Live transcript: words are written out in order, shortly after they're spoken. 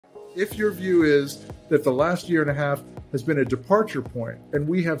If your view is that the last year and a half has been a departure point and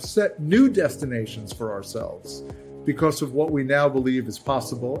we have set new destinations for ourselves because of what we now believe is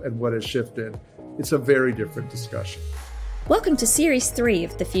possible and what has shifted, it's a very different discussion. Welcome to Series 3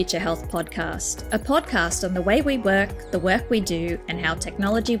 of the Future Health Podcast, a podcast on the way we work, the work we do, and how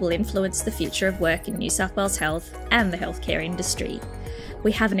technology will influence the future of work in New South Wales Health and the healthcare industry.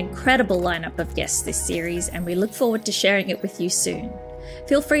 We have an incredible lineup of guests this series, and we look forward to sharing it with you soon.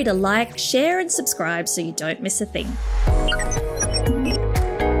 Feel free to like, share, and subscribe so you don't miss a thing.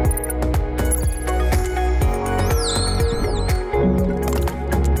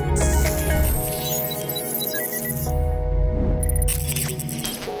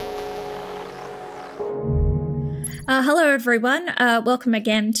 Hello, everyone. Welcome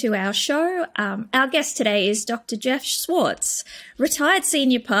again to our show. Our guest today is Dr. Jeff Schwartz, retired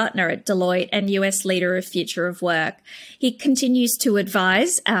senior partner at Deloitte and US leader of Future of Work. He continues to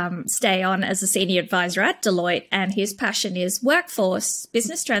advise, stay on as a senior advisor at Deloitte, and his passion is workforce,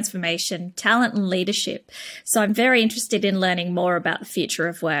 business transformation, talent, and leadership. So I'm very interested in learning more about the future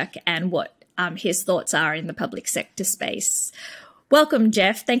of work and what his thoughts are in the public sector space. Welcome,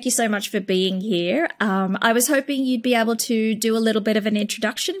 Jeff. Thank you so much for being here. I was hoping you'd be able to do a little bit of an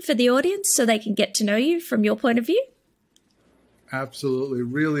introduction for the audience so they can get to know you from your point of view. Absolutely.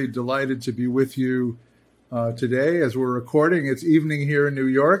 Really delighted to be with you today as we're recording. It's evening here in New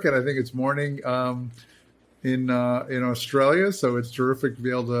York, and I think it's morning in Australia. So it's terrific to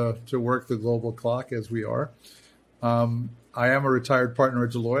be able to work the global clock as we are. I am a retired partner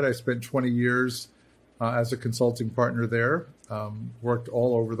at Deloitte. I spent 20 years as a consulting partner there. Worked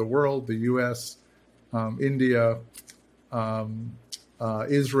all over the world, the US, India,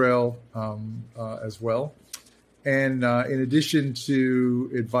 Israel as well. And in addition to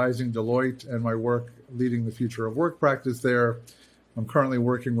advising Deloitte and my work leading the Future of Work practice there, I'm currently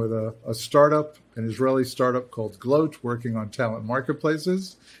working with a startup, an Israeli startup called Gloat, working on talent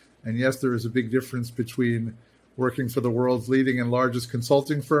marketplaces. And yes, there is a big difference between working for the world's leading and largest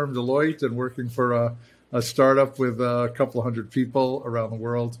consulting firm, Deloitte, and working for a startup with a couple hundred people around the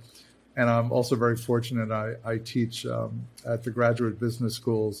world. And I'm also very fortunate. I teach at the graduate business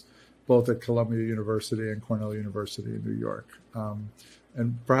schools, both at Columbia University and Cornell University in New York.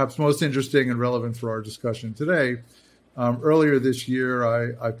 And perhaps most interesting and relevant for our discussion today, earlier this year,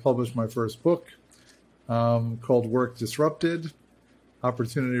 I published my first book called Work Disrupted: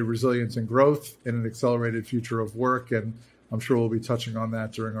 Opportunity, Resilience, and Growth in an Accelerated Future of Work. And I'm sure we'll be touching on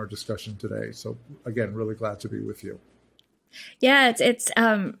that during our discussion today. So again, really glad to be with you. Yeah,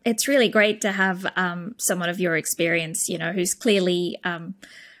 it's really great to have someone of your experience, who's clearly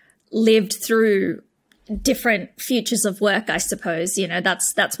lived through different futures of work, I suppose.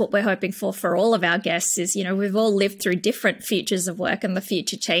 That's what we're hoping for all of our guests is, we've all lived through different futures of work and the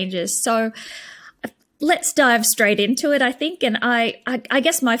future changes. So let's dive straight into it, I think. And I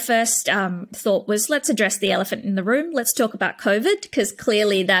guess my first thought was, let's address the elephant in the room. Let's talk about COVID, because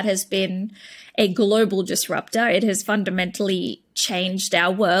clearly that has been a global disruptor. It has fundamentally changed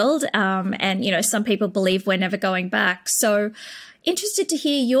our world. And, some people believe we're never going back. So interested to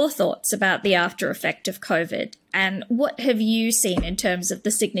hear your thoughts about the after effect of COVID and what have you seen in terms of the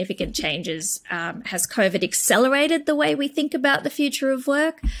significant changes? Has COVID accelerated the way we think about the future of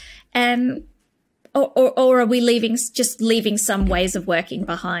work? And Or are we leaving some ways of working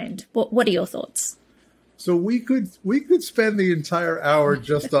behind? What are your thoughts? So we could spend the entire hour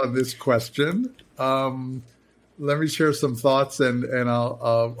just on this question. Let me share some thoughts, and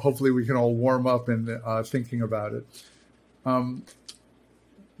I'll hopefully we can all warm up in thinking about it.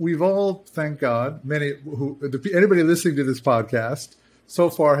 We've all, thank God, anybody listening to this podcast so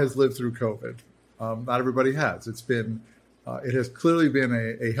far has lived through COVID. Not everybody has. It has clearly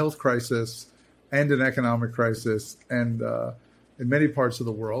been a health crisis and an economic crisis. And in many parts of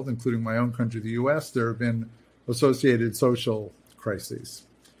the world, including my own country, the US, there have been associated social crises.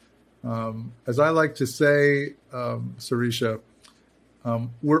 As I like to say, Sarisha,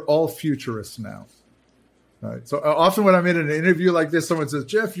 we're all futurists now. Right? So often when I'm in an interview like this, someone says,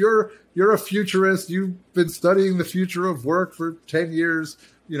 Jeff, you're a futurist. You've been studying the future of work for 10 years.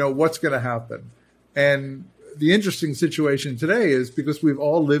 What's going to happen? And the interesting situation today is because we've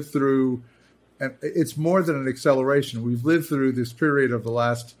all lived through, and it's more than an acceleration. We've lived through this period of the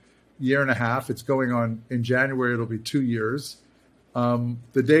last year and a half. It's going on in January. It'll be 2 years.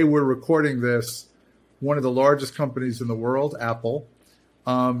 The day we're recording this, one of the largest companies in the world, Apple,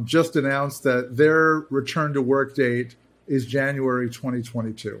 just announced that their return to work date is January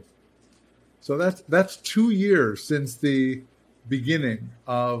 2022. So that's 2 years since the beginning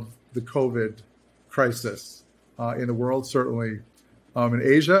of the COVID crisis in the world, certainly in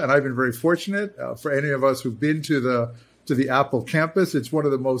Asia, and I've been very fortunate. For any of us who've been to the Apple campus, it's one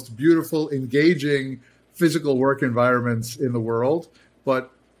of the most beautiful, engaging physical work environments in the world.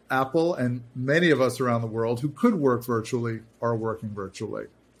 But Apple and many of us around the world who could work virtually are working virtually.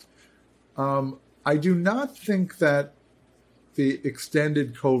 I do not think that the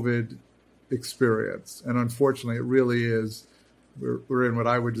extended COVID experience, and unfortunately it really is, we're in what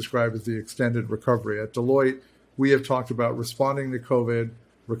I would describe as the extended recovery. At Deloitte, we have talked about responding to COVID,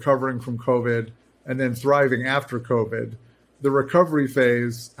 recovering from COVID, and then thriving after COVID. The recovery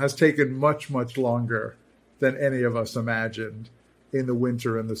phase has taken much, much longer than any of us imagined in the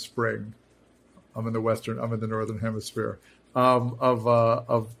winter and the spring. I'm in the northern hemisphere of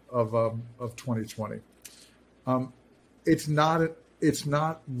 2020. It's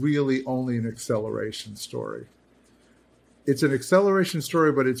not really only an acceleration story. It's an acceleration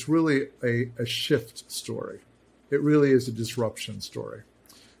story, but it's really a shift story. It really is a disruption story.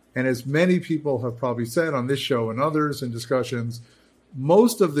 And as many people have probably said on this show and others in discussions,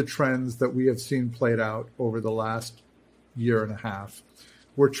 most of the trends that we have seen played out over the last year and a half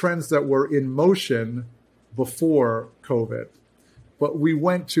were trends that were in motion before COVID. But we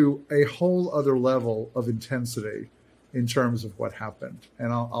went to a whole other level of intensity in terms of what happened.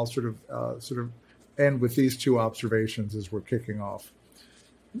 And I'll sort of end with these two observations as we're kicking off.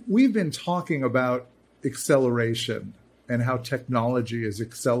 We've been talking about acceleration and how technology is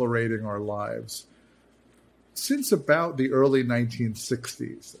accelerating our lives since about the early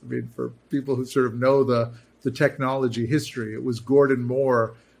 1960s. I mean, for people who sort of know the technology history, it was Gordon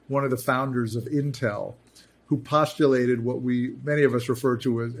Moore, one of the founders of Intel, who postulated what many of us refer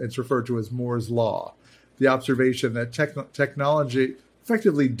to as Moore's Law, the observation that technology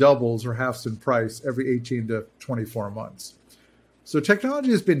effectively doubles or halves in price every 18 to 24 months. So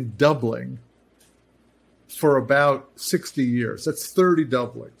technology has been doubling for about 60 years. That's 30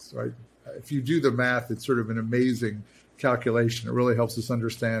 doublings, right? If you do the math, it's sort of an amazing calculation. It really helps us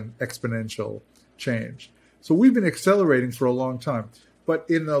understand exponential change. So we've been accelerating for a long time. But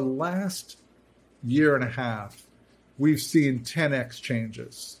in the last year and a half, we've seen 10x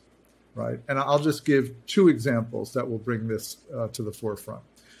changes, right? And I'll just give two examples that will bring this to the forefront.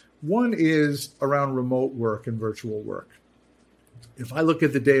 One is around remote work and virtual work. If I look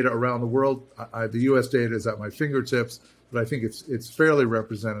at the data around the world, the US data is at my fingertips, but I think it's fairly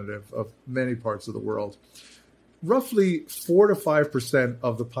representative of many parts of the world. Roughly 4 to 5%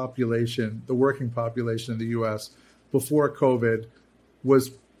 of the population, the working population in the US before COVID,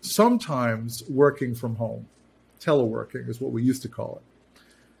 was sometimes working from home. Teleworking is what we used to call it.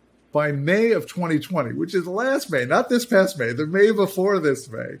 By May of 2020, which is last May, not this past May, the May before this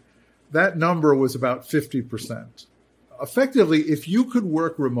May, that number was about 50%. Effectively, if you could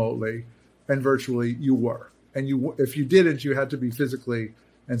work remotely and virtually, you were. And if you didn't, you had to be physically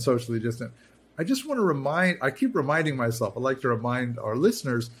and socially distant. I just want to I keep reminding myself, I'd like to remind our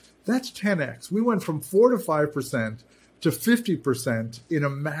listeners, that's 10x. We went from 4 to 5% to 50% in a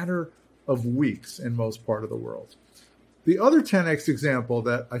matter of weeks in most part of the world. The other 10x example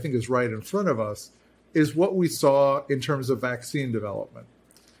that I think is right in front of us is what we saw in terms of vaccine development.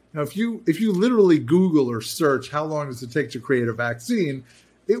 Now, if you literally Google or search how long does it take to create a vaccine,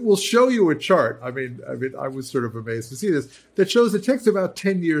 it will show you a chart. I mean, I was sort of amazed to see this, that shows it takes about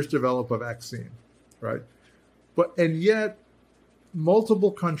 10 years to develop a vaccine, right? And yet,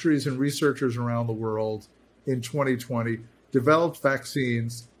 multiple countries and researchers around the world in 2020 developed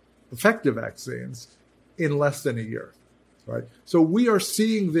vaccines, effective vaccines, in less than a year, right? So we are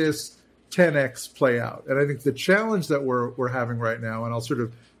seeing this 10x play out. And I think the challenge that we're having right now, and I'll sort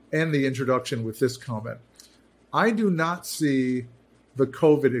of end the introduction with this comment, I do not see the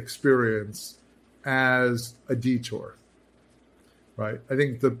COVID experience as a detour, right? I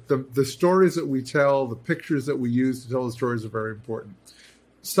think the stories that we tell, the pictures that we use to tell the stories are very important.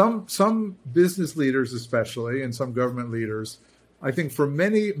 Some business leaders especially, and some government leaders, I think for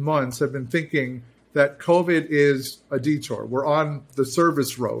many months have been thinking that COVID is a detour. We're on the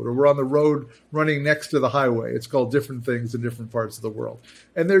service road, or we're on the road running next to the highway. It's called different things in different parts of the world.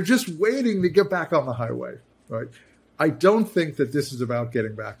 And they're just waiting to get back on the highway, right? I don't think that this is about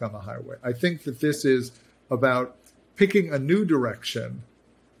getting back on the highway. I think that this is about picking a new direction,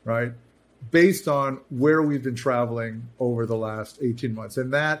 right, based on where we've been traveling over the last 18 months.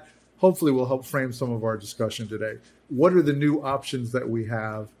 And that hopefully will help frame some of our discussion today. What are the new options that we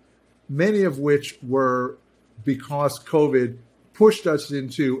have, many of which were because COVID pushed us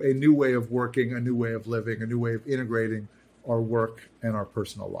into a new way of working, a new way of living, a new way of integrating our work and our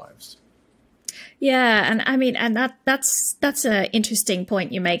personal lives? Yeah, and I mean, and that's an interesting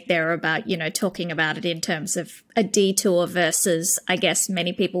point you make there about, talking about it in terms of a detour versus, I guess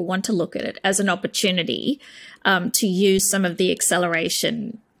many people want to look at it as an opportunity to use some of the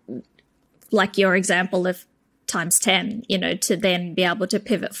acceleration, like your example of times 10, to then be able to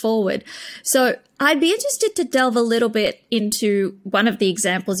pivot forward. So I'd be interested to delve a little bit into one of the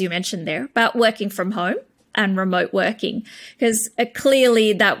examples you mentioned there about working from home and remote working, because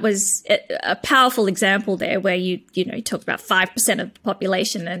clearly that was a powerful example there where you talked about 5% of the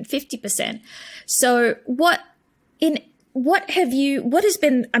population and 50%. So what has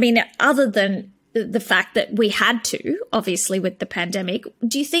been, I mean, other than the fact that we had to, obviously, with the pandemic,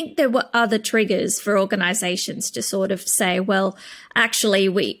 do you think there were other triggers for organizations to sort of say, well, actually,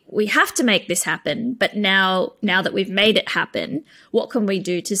 we have to make this happen, but now that we've made it happen, what can we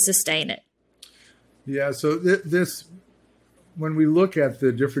do to sustain it? Yeah, so when we look at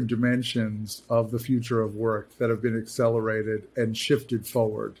the different dimensions of the future of work that have been accelerated and shifted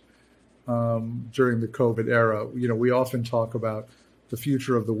forward during the COVID era, we often talk about the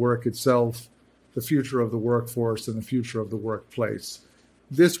future of the work itself, the future of the workforce, and the future of the workplace.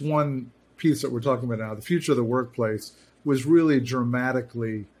 This one piece that we're talking about now, the future of the workplace, was really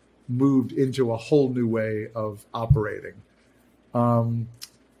dramatically moved into a whole new way of operating.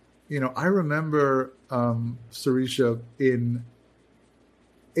 I remember, Sarisha, in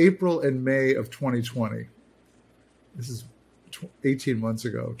April and May of 2020, this is 18 months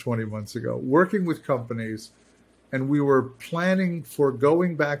ago, 20 months ago, working with companies, and we were planning for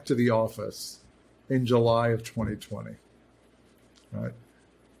going back to the office in July of 2020, right?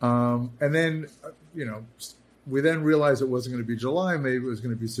 And then, we then realized it wasn't going to be July, maybe it was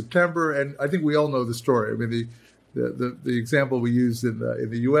going to be September, and I think we all know the story. I mean, the example we used in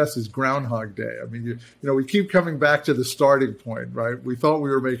the US is Groundhog Day. I mean, we keep coming back to the starting point, right? We thought we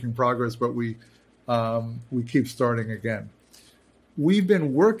were making progress, but we keep starting again. We've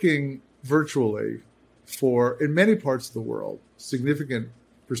been working virtually in many parts of the world, significant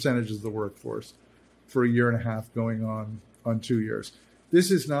percentages of the workforce, for a year and a half, going on 2 years.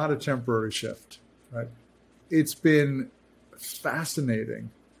 This is not a temporary shift, right? It's been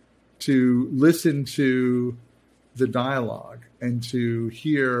fascinating to listen to the dialogue and to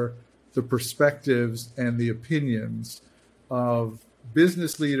hear the perspectives and the opinions of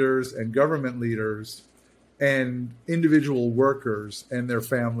business leaders and government leaders and individual workers and their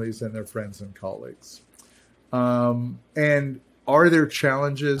families and their friends and colleagues. And are there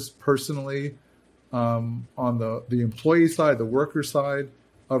challenges personally on the employee side, the worker side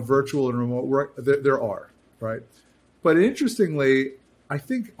of virtual and remote work? There are, right? But interestingly, I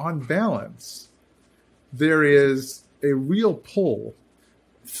think on balance, there is a real pull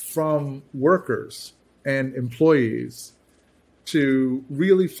from workers and employees to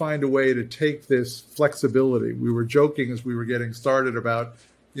really find a way to take this flexibility. We were joking as we were getting started about,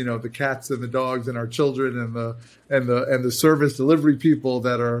 the cats and the dogs and our children and the service delivery people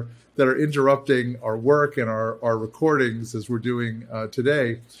that are interrupting our work and our recordings as we're doing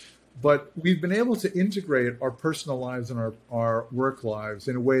today. But we've been able to integrate our personal lives and our work lives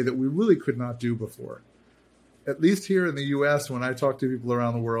in a way that we really could not do before. At least here in the US, when I talk to people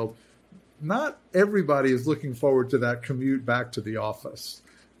around the world, not everybody is looking forward to that commute back to the office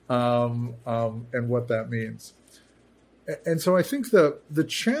and what that means. And so I think the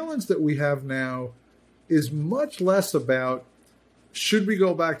challenge that we have now is much less about, should we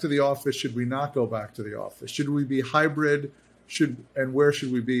go back to the office? Should we not go back to the office? Should we be hybrid? And where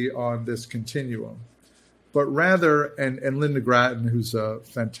should we be on this continuum? But rather, and Linda Grattan, who's a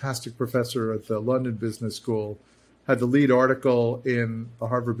fantastic professor at the London Business School, had the lead article in the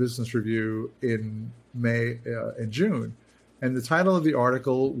Harvard Business Review in May and June. And the title of the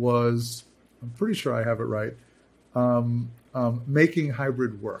article was, I'm pretty sure I have it right, Making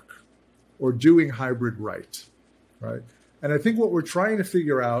Hybrid Work, or Doing Hybrid Right? And I think what we're trying to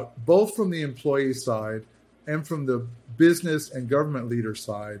figure out, both from the employee side and from the business and government leader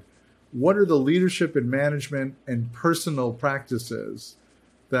side, what are the leadership and management and personal practices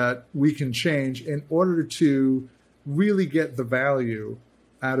that we can change in order to really get the value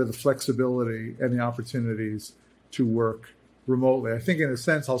out of the flexibility and the opportunities to work remotely? I think, in a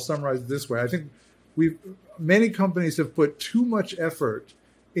sense, I'll summarize it this way. I think many companies have put too much effort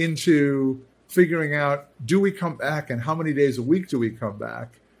into figuring out, do we come back and how many days a week do we come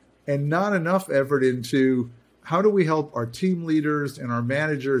back? And not enough effort into, how do we help our team leaders and our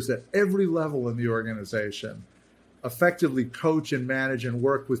managers at every level in the organization effectively coach and manage and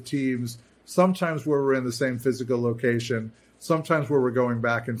work with teams, sometimes where we're in the same physical location, sometimes where we're going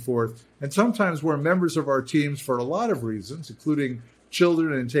back and forth, and sometimes where members of our teams, for a lot of reasons, including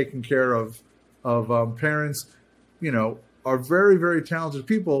children and taking care of of parents, are very, very talented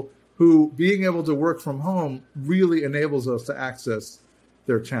people who being able to work from home really enables us to access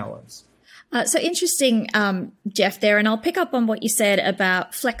their talents. So interesting, Jeff, there. And I'll pick up on what you said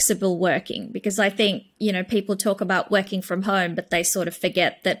about flexible working, because I think, people talk about working from home, but they sort of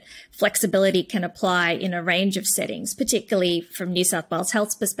forget that flexibility can apply in a range of settings, particularly from New South Wales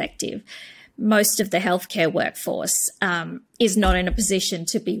Health's perspective. Most of the healthcare workforce is not in a position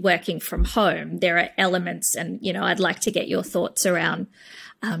to be working from home. There are elements, and, I'd like to get your thoughts around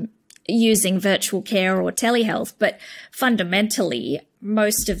using virtual care or telehealth, but fundamentally,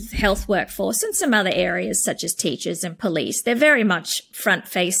 most of the health workforce and some other areas such as teachers and police, they're very much front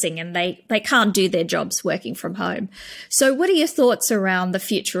facing and they can't do their jobs working from home. So what are your thoughts around the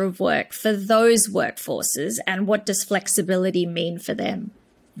future of work for those workforces, and what does flexibility mean for them?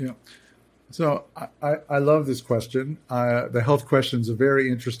 Yeah. So I love this question. The health question is a very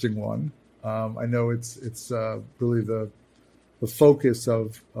interesting one. I know it's really the focus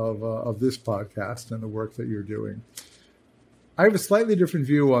of this podcast and the work that you're doing. I have a slightly different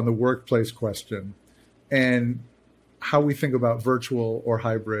view on the workplace question and how we think about virtual or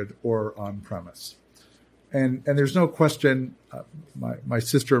hybrid or on-premise. And there's no question, my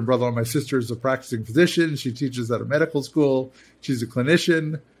sister and brother-in-law, my sister is a practicing physician. She teaches at a medical school. She's a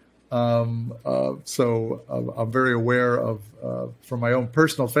clinician. So I'm very aware of, from my own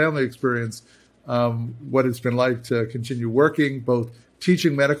personal family experience, what it's been like to continue working, both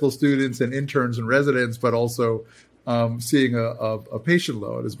teaching medical students and interns and residents, but also seeing a patient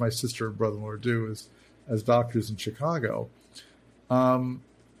load, as my sister and brother-in-law do as doctors in Chicago.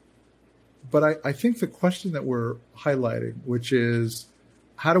 But I think the question that we're highlighting, which is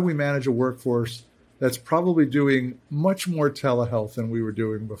how do we manage a workforce that's probably doing much more telehealth than we were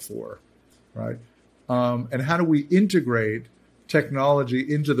doing before, right? And how do we integrate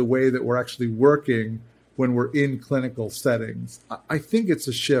technology into the way that we're actually working when we're in clinical settings? I think it's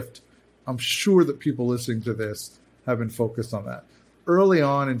a shift. I'm sure that people listening to this have been focused on that. Early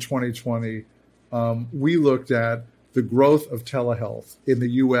on in 2020, we looked at the growth of telehealth in the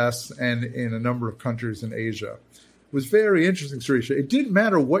US and in a number of countries in Asia. It was very interesting, Surisha. It didn't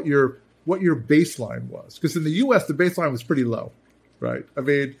matter what your baseline was, because in the US, the baseline was pretty low, right? I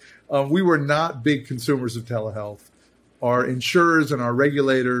mean, we were not big consumers of telehealth. Our insurers and our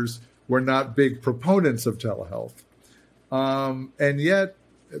regulators were not big proponents of telehealth. And yet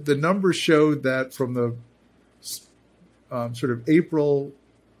the numbers showed that from the sort of April,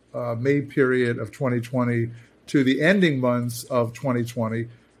 May period of 2020 to the ending months of 2020,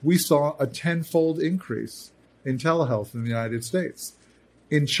 we saw a 10-fold increase in telehealth in the United States.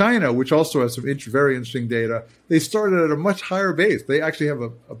 In China, which also has some very interesting data, they started at a much higher base. They actually have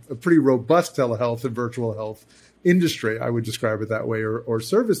a pretty robust telehealth and virtual health industry, I would describe it that way, or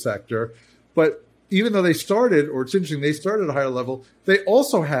service sector. But even though they started, or it's interesting, they started at a higher level, they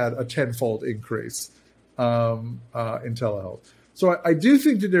also had a 10-fold increase in telehealth. So I do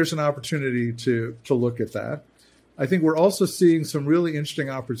think that there's an opportunity to look at that. I think we're also seeing some really interesting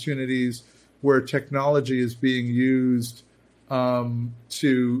opportunities where technology is being used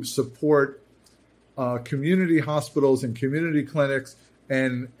to support community hospitals and community clinics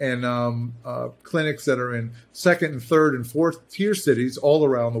and clinics that are in second and third and fourth tier cities all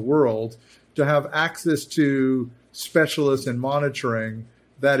around the world to have access to specialists and monitoring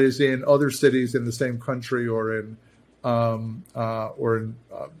that is in other cities in the same country or in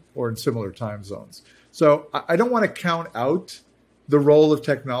similar time zones. So I don't want to count out the role of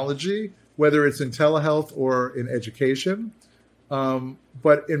technology, whether it's in telehealth or in education.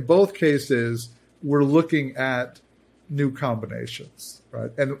 But in both cases, we're looking at new combinations,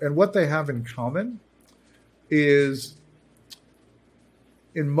 right? And what they have in common is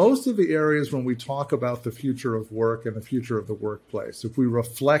in most of the areas when we talk about the future of work and the future of the workplace, if we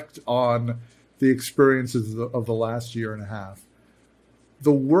reflect on the experiences of the last year and a half,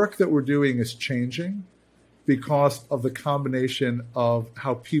 the work that we're doing is changing because of the combination of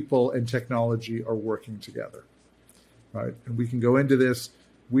how people and technology are working together, right? And we can go into this.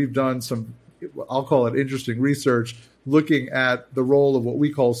 We've done some, I'll call it interesting research, looking at the role of what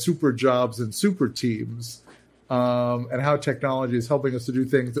we call super jobs and super teams, and how technology is helping us to do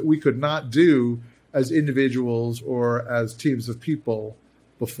things that we could not do as individuals or as teams of people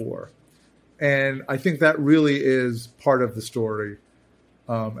before. And I think that really is part of the story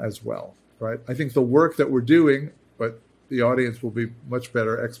as well, right? I think the work that we're doing, but the audience will be much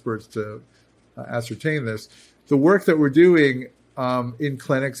better experts to ascertain this. The work that we're doing in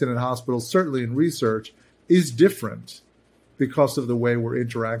clinics and in hospitals, certainly in research, is different because of the way we're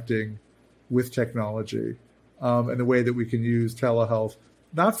interacting with technology and the way that we can use telehealth,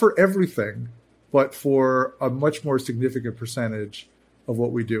 not for everything, but for a much more significant percentage of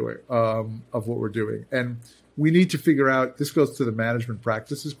what we're doing. And we need to figure out, this goes to the management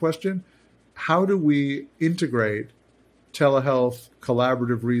practices question, how do we integrate telehealth,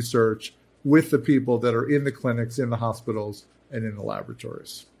 collaborative research with the people that are in the clinics, in the hospitals, and in the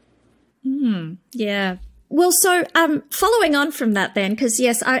laboratories? Yeah. Well, so following on from that then, because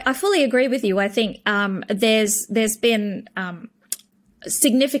yes, I fully agree with you. I think there's been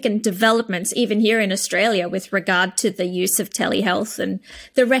significant developments even here in Australia with regard to the use of telehealth and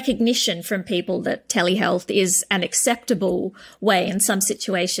the recognition from people that telehealth is an acceptable way in some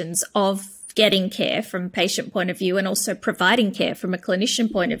situations of getting care from a patient point of view and also providing care from a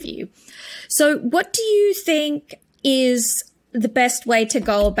clinician point of view. So what do you think is the best way to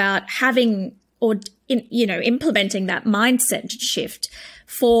go about having or implementing that mindset shift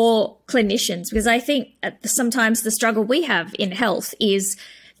for clinicians? Because I think sometimes the struggle we have in health is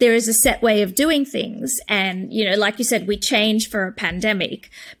there is a set way of doing things. And, like you said, we change for a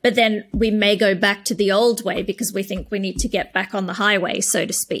pandemic, but then we may go back to the old way because we think we need to get back on the highway, so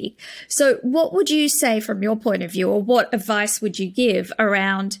to speak. So what would you say from your point of view, or what advice would you give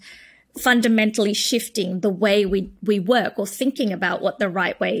around fundamentally shifting the way we work, or thinking about what the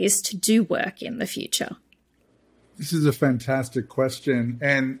right way is to do work in the future? This is a fantastic question,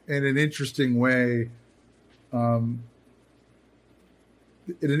 and in an interesting way,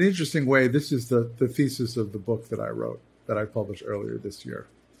 this is the thesis of the book that I wrote, that I published earlier this year.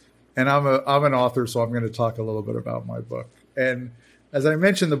 And I'm an author, so I'm going to talk a little bit about my book. And as I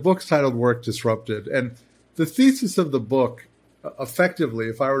mentioned, the book's titled Work Disrupted. And the thesis of the book, effectively,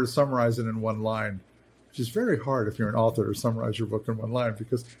 if I were to summarize it in one line, which is very hard if you're an author to summarize your book in one line,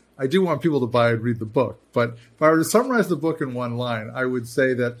 because I do want people to buy and read the book. But if I were to summarize the book in one line, I would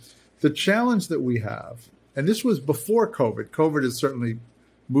say that the challenge that we have, and this was before COVID. COVID has certainly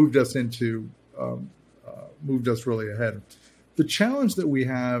moved us really ahead. The challenge that we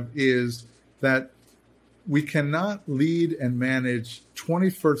have is that we cannot lead and manage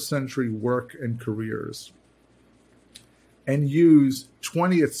 21st century work and careers and use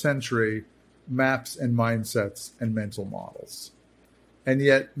 20th century maps and mindsets and mental models. And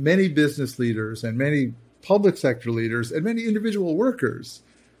yet many business leaders and many public sector leaders and many individual workers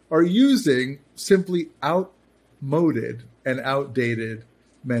are using simply outmoded and outdated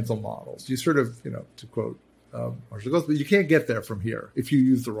mental models. You sort of, to quote Marshall Goldsmith, but you can't get there from here if you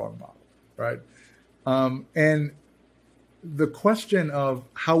use the wrong model, right? And the question of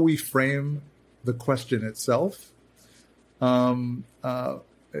how we frame the question itself, not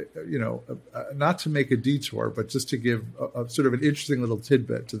to make a detour, but just to give a sort of an interesting little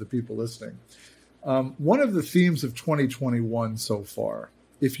tidbit to the people listening. One of the themes of 2021 so far,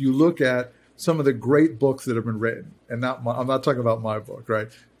 if you look at some of the great books that have been written, and I'm not talking about my book, right?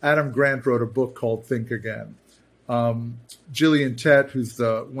 Adam Grant wrote a book called Think Again. Gillian Tett, who's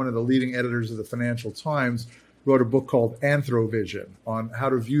one of the leading editors of the Financial Times, wrote a book called Anthrovision on how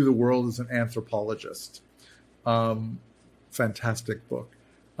to view the world as an anthropologist. Fantastic book.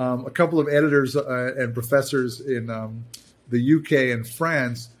 A couple of editors and professors in the UK and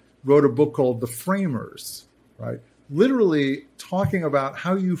France wrote a book called The Framers, right? Literally talking about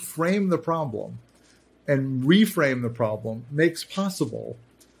how you frame the problem and reframe the problem makes possible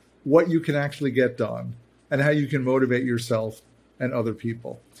what you can actually get done and how you can motivate yourself and other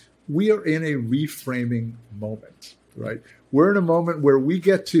people. We are in a reframing moment, right? We're in a moment where we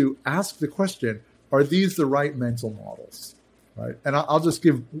get to ask the question, are these the right mental models, right? And I'll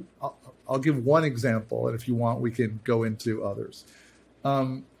give one example, and if you want, we can go into others.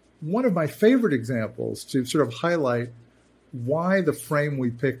 One of my favorite examples to sort of highlight why the frame we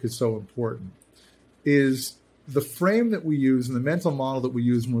pick is so important is the frame that we use and the mental model that we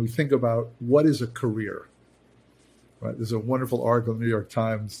use when we think about what is a career, right? There's a wonderful article in the New York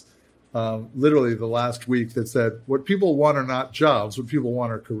Times, literally the last week, that said, what people want are not jobs, what people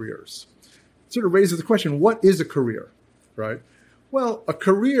want are careers. It sort of raises the question, what is a career, right? Well, a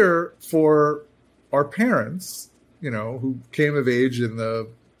career for our parents, who came of age in the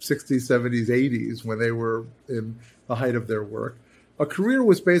 60s, 70s, 80s, when they were in the height of their work, a career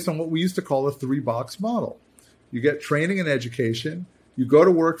was based on what we used to call a 3-box model. You get training and education, you go to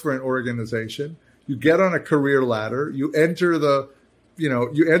work for an organization, you get on a career ladder, you enter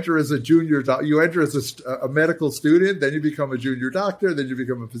you enter as a junior, you enter as a medical student, then you become a junior doctor, then you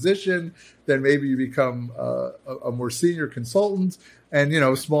become a physician, then maybe you become a more senior consultant, and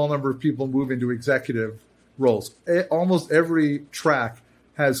a small number of people move into executive roles. Almost every track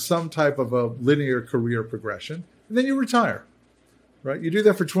has some type of a linear career progression, and then you retire, right? You do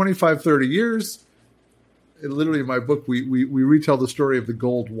that for 25, 30 years. Literally in my book, we retell the story of the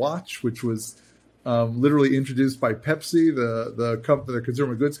gold watch, which was literally introduced by Pepsi, the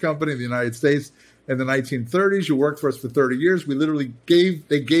consumer goods company in the United States in the 1930s. You worked for us for 30 years. We literally gave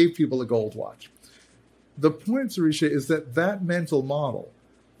people a gold watch. The point, Sarisha, is that mental model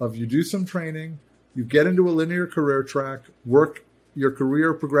of you do some training, you get into a linear career track, your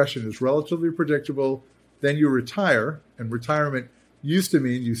career progression is relatively predictable, then you retire, and retirement used to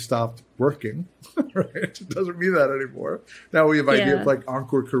mean you stopped working, right? It doesn't mean that anymore. Now we have ideas like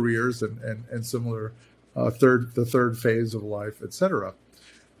encore careers and similar, the third phase of life, et cetera.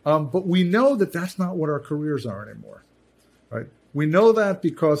 But we know that that's not what our careers are anymore, right? We know that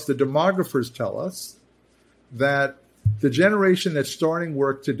because the demographers tell us that the generation that's starting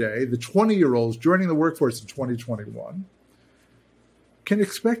work today, the 20-year-olds joining the workforce in 2021, can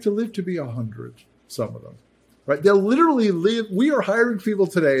expect to live to be 100, some of them. Right? They'll literally live. We are hiring people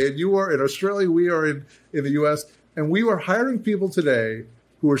today, and you are in Australia, we are in the US, and we are hiring people today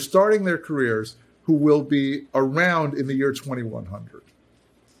who are starting their careers who will be around in the year 2100.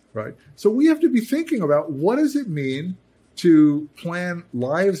 Right? So we have to be thinking about what does it mean to plan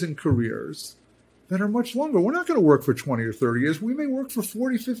lives and careers that are much longer. We're not going to work for 20 or 30 years. We may work for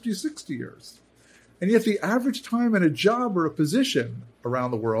 40, 50, 60 years. And yet the average time in a job or a position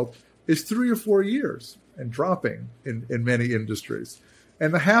around the world is 3 or 4 years and dropping in many industries.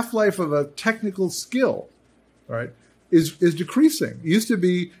 And the half-life of a technical skill, right, is decreasing. It used to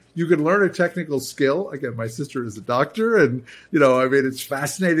be you could learn a technical skill. Again, my sister is a doctor, and, it's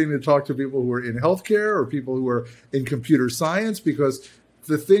fascinating to talk to people who are in healthcare or people who are in computer science, because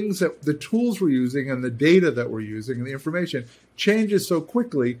the tools we're using and the data that we're using and the information changes so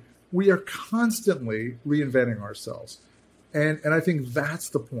quickly. We are constantly reinventing ourselves. And I think that's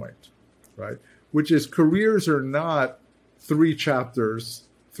the point, right? Which is careers are not 3 chapters,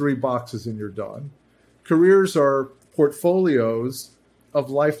 3 boxes, and you're done. Careers are portfolios of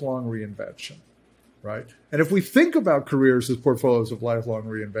lifelong reinvention, right? And if we think about careers as portfolios of lifelong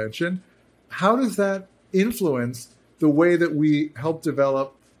reinvention, how does that influence the way that we help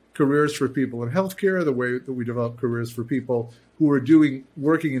develop careers for people in healthcare, the way that we develop careers for people who are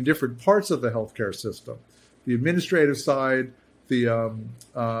working in different parts of the healthcare system, the administrative side, the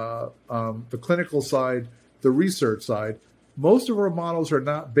clinical side, the research side? Most of our models are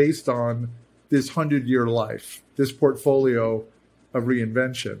not based on this 100-year life, this portfolio of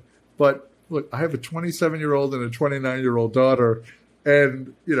reinvention. But look, I have a 27-year-old and a 29-year-old daughter,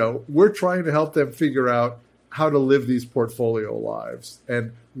 and we're trying to help them figure out how to live these portfolio lives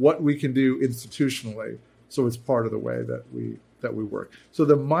and what we can do institutionally. So it's part of the way that we work. So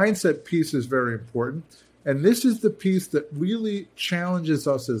the mindset piece is very important. And this is the piece that really challenges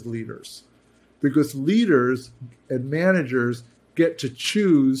us as leaders, because leaders and managers get to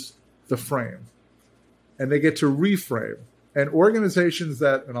choose the frame, and they get to reframe. And organizations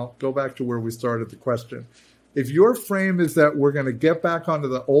and I'll go back to where we started the question, if your frame is that we're going to get back onto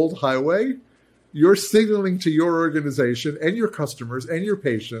the old highway, you're signaling to your organization and your customers and your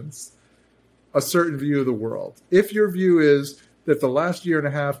patients a certain view of the world. If your view is that the last year and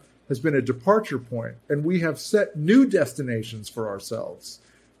a half has been a departure point, and we have set new destinations for ourselves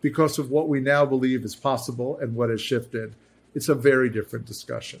because of what we now believe is possible and what has shifted, it's a very different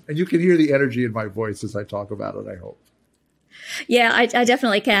discussion. And you can hear the energy in my voice as I talk about it, I hope. Yeah, I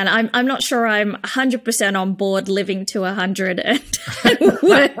definitely can. I'm not sure I'm 100% on board living to 100. And it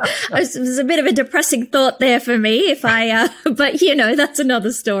was a bit of a depressing thought there for me. But that's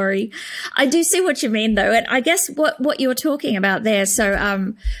another story. I do see what you mean, though, and I guess what you're talking about there.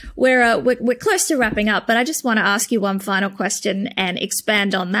 So we're close to wrapping up, but I just want to ask you one final question and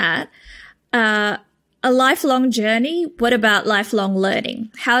expand on that. A lifelong journey. What about lifelong learning?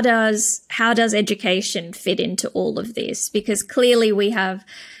 How does education fit into all of this? Because clearly we have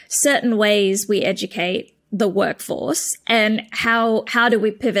certain ways we educate the workforce, and how do we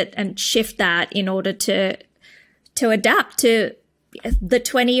pivot and shift that in order to adapt to the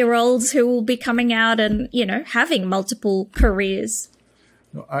 20-year-olds who will be coming out and having multiple careers?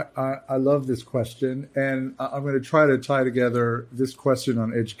 No, I love this question, and I'm going to try to tie together this question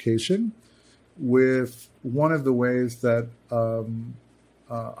on education with one of the ways that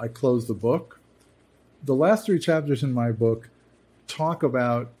I close the book. The last 3 chapters in my book talk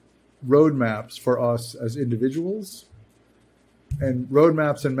about roadmaps for us as individuals, and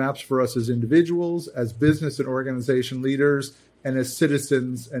roadmaps and maps for us as individuals, as business and organization leaders, and as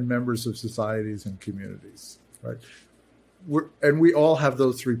citizens and members of societies and communities, right? We all have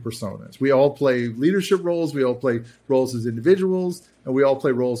those 3 personas. We all play leadership roles, we all play roles as individuals, and we all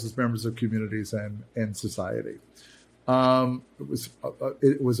play roles as members of communities and society.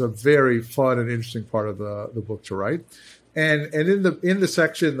 It was a very fun and interesting part of the book to write. And in the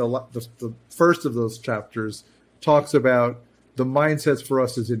section, the first of those chapters talks about the mindsets for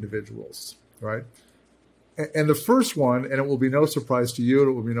us as individuals, right? And the first one, and it will be no surprise to you, and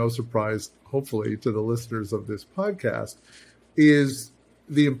it will be no surprise, hopefully, to the listeners of this podcast, is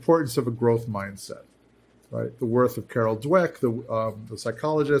the importance of a growth mindset, right? The worth of Carol Dweck, the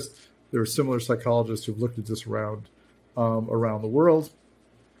psychologist. There are similar psychologists who've looked at this around the world.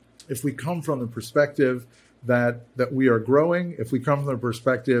 If we come from the perspective that we are growing, if we come from the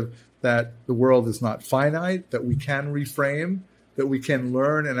perspective that the world is not finite, that we can reframe, that we can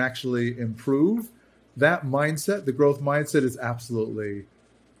learn and actually improve, that mindset, the growth mindset, is absolutely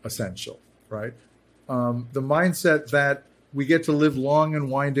essential, right? The mindset that we get to live long and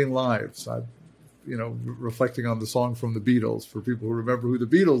winding lives. Reflecting on the song from the Beatles, for people who remember who the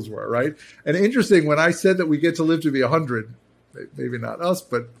Beatles were, right? And interesting, when I said that we get to live to be 100, maybe not us,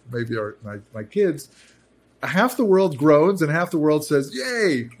 but maybe my kids, half the world groans and half the world says,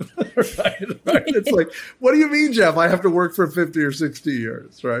 yay, right? It's like, what do you mean, Jeff? I have to work for 50 or 60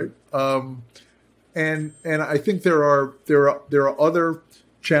 years, right? And I think there are other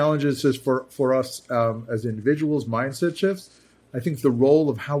challenges for us as individuals, mindset shifts. I think the role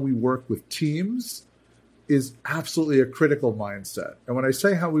of how we work with teams is absolutely a critical mindset. And when I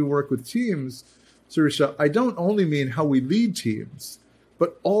say how we work with teams, Sirisha, I don't only mean how we lead teams,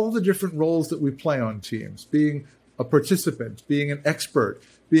 but all the different roles that we play on teams, being a participant, being an expert,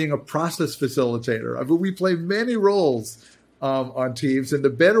 being a process facilitator. I mean, we play many roles on teams, and the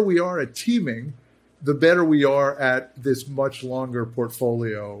better we are at teaming, the better we are at this much longer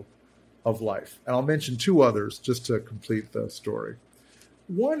portfolio of life. And I'll mention two others just to complete the story.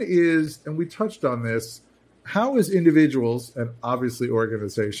 One is, and we touched on this, how as individuals and obviously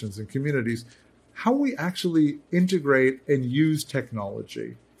organizations and communities, how we actually integrate and use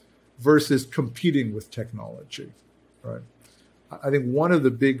technology versus competing with technology, right? I think one of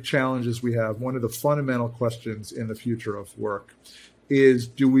the big challenges we have, one of the fundamental questions in the future of work is,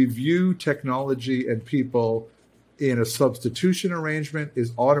 do we view technology and people in a substitution arrangement?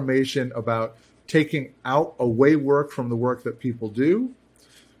 Is automation about taking away work from the work that people do?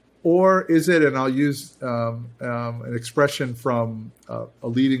 Or is it, and I'll use an expression from a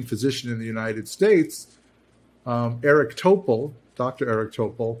leading physician in the United States, Eric Topol, Dr. Eric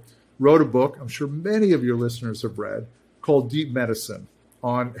Topol, wrote a book I'm sure many of your listeners have read called Deep Medicine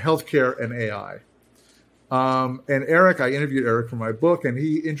on healthcare and AI. And I interviewed Eric for my book, and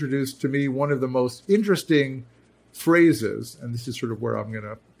he introduced to me one of the most interesting phrases, and this is sort of where I'm going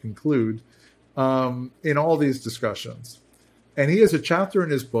to conclude, in all these discussions. And he has a chapter in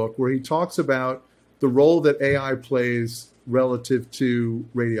his book where he talks about the role that AI plays relative to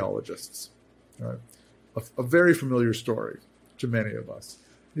radiologists. Right? A very familiar story to many of us.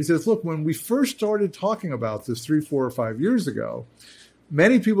 He says, look, when we first started talking about this 3, 4, or 5 years ago,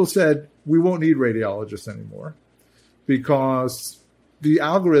 many people said we won't need radiologists anymore because the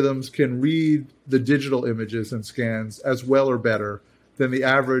algorithms can read the digital images and scans as well or better than the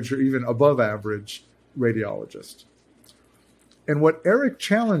average or even above average radiologist. And what Eric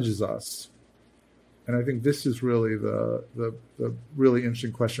challenges us, and I think this is really the really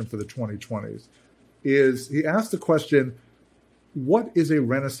interesting question for the 2020s, is he asked the question, what is a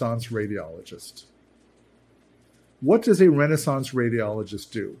Renaissance radiologist? What does a Renaissance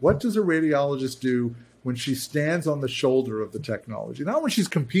radiologist do? What does a radiologist do when she stands on the shoulder of the technology? Not when she's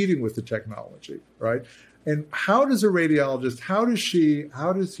competing with the technology, right? And how does a radiologist, how do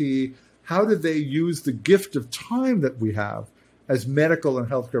they use the gift of time that we have as medical and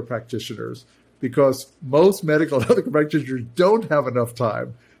healthcare practitioners? Because most medical and healthcare practitioners don't have enough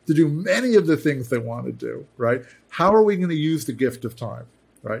time to do many of the things they want to do, right? How are we going to use the gift of time,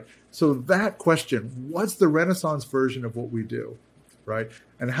 right? So that question, what's the Renaissance version of what we do, right?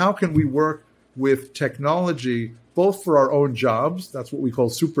 And how can we work with technology, both for our own jobs, that's what we call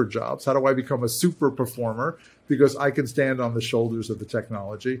super jobs. How do I become a super performer? Because I can stand on the shoulders of the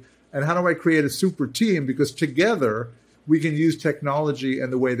technology. And how do I create a super team? Because together we can use technology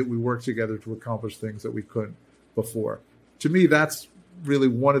and the way that we work together to accomplish things that we couldn't before. To me, that's really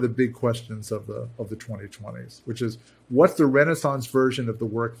one of the big questions of the 2020s, which is what's the Renaissance version of the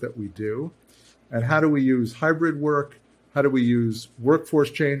work that we do? And how do we use hybrid work? How do we use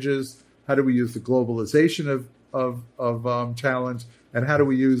workforce changes? How do we use the globalization of talent? And how do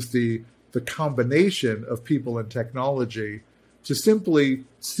we use the combination of people and technology to simply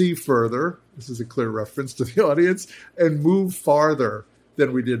see further, this is a clear reference to the audience, and move farther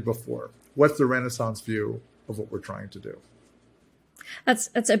than we did before? What's the Renaissance view of what we're trying to do?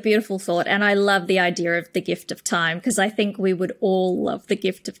 That's a beautiful thought. And I love the idea of the gift of time, because I think we would all love the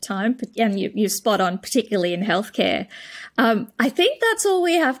gift of time. And you're spot on, particularly in healthcare. I think that's all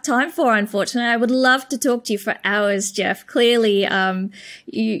we have time for, unfortunately. I would love to talk to you for hours, Jeff. Clearly,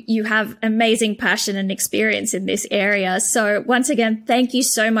 you have amazing passion and experience in this area. So once again, thank you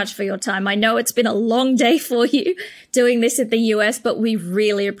so much for your time. I know it's been a long day for you doing this in the US, but we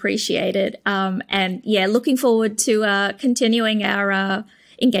really appreciate it. And yeah, looking forward to continuing our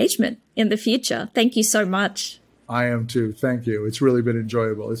engagement in the future. Thank you so much. I am too. Thank you. It's really been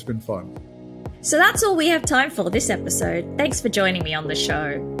enjoyable. It's been fun. So that's all we have time for this episode. Thanks for joining me on the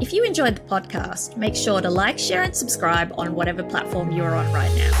show. If you enjoyed the podcast, make sure to like, share, and subscribe on whatever platform you're on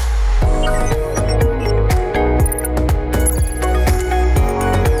right now.